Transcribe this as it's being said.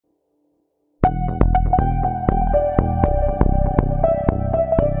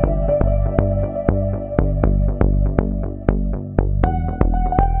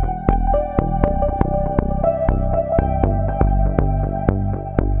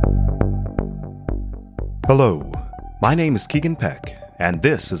Hello, my name is Keegan Peck, and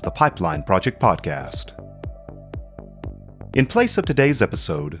this is the Pipeline Project Podcast. In place of today's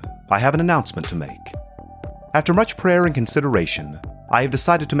episode, I have an announcement to make. After much prayer and consideration, I have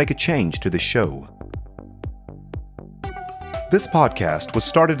decided to make a change to this show. This podcast was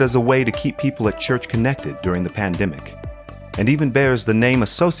started as a way to keep people at church connected during the pandemic, and even bears the name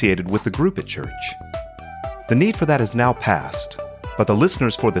associated with the group at church. The need for that is now past, but the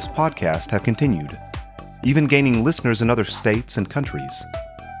listeners for this podcast have continued, even gaining listeners in other states and countries.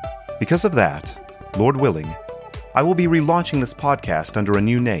 Because of that, Lord willing, I will be relaunching this podcast under a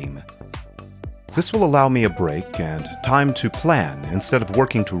new name. This will allow me a break and time to plan instead of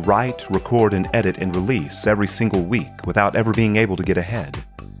working to write, record, and edit and release every single week without ever being able to get ahead.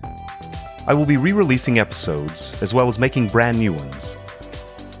 I will be re-releasing episodes as well as making brand new ones.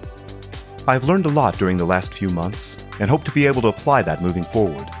 I've learned a lot during the last few months and hope to be able to apply that moving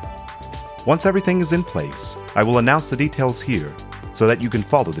forward. Once everything is in place, I will announce the details here so that you can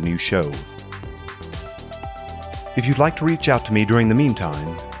follow the new show. If you'd like to reach out to me during the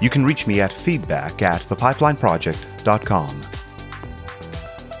meantime, you can reach me at feedback@thepipelineproject.com.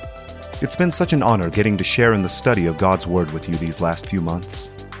 It's been such an honor getting to share in the study of God's Word with you these last few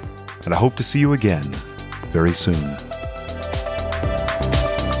months, and I hope to see you again very soon.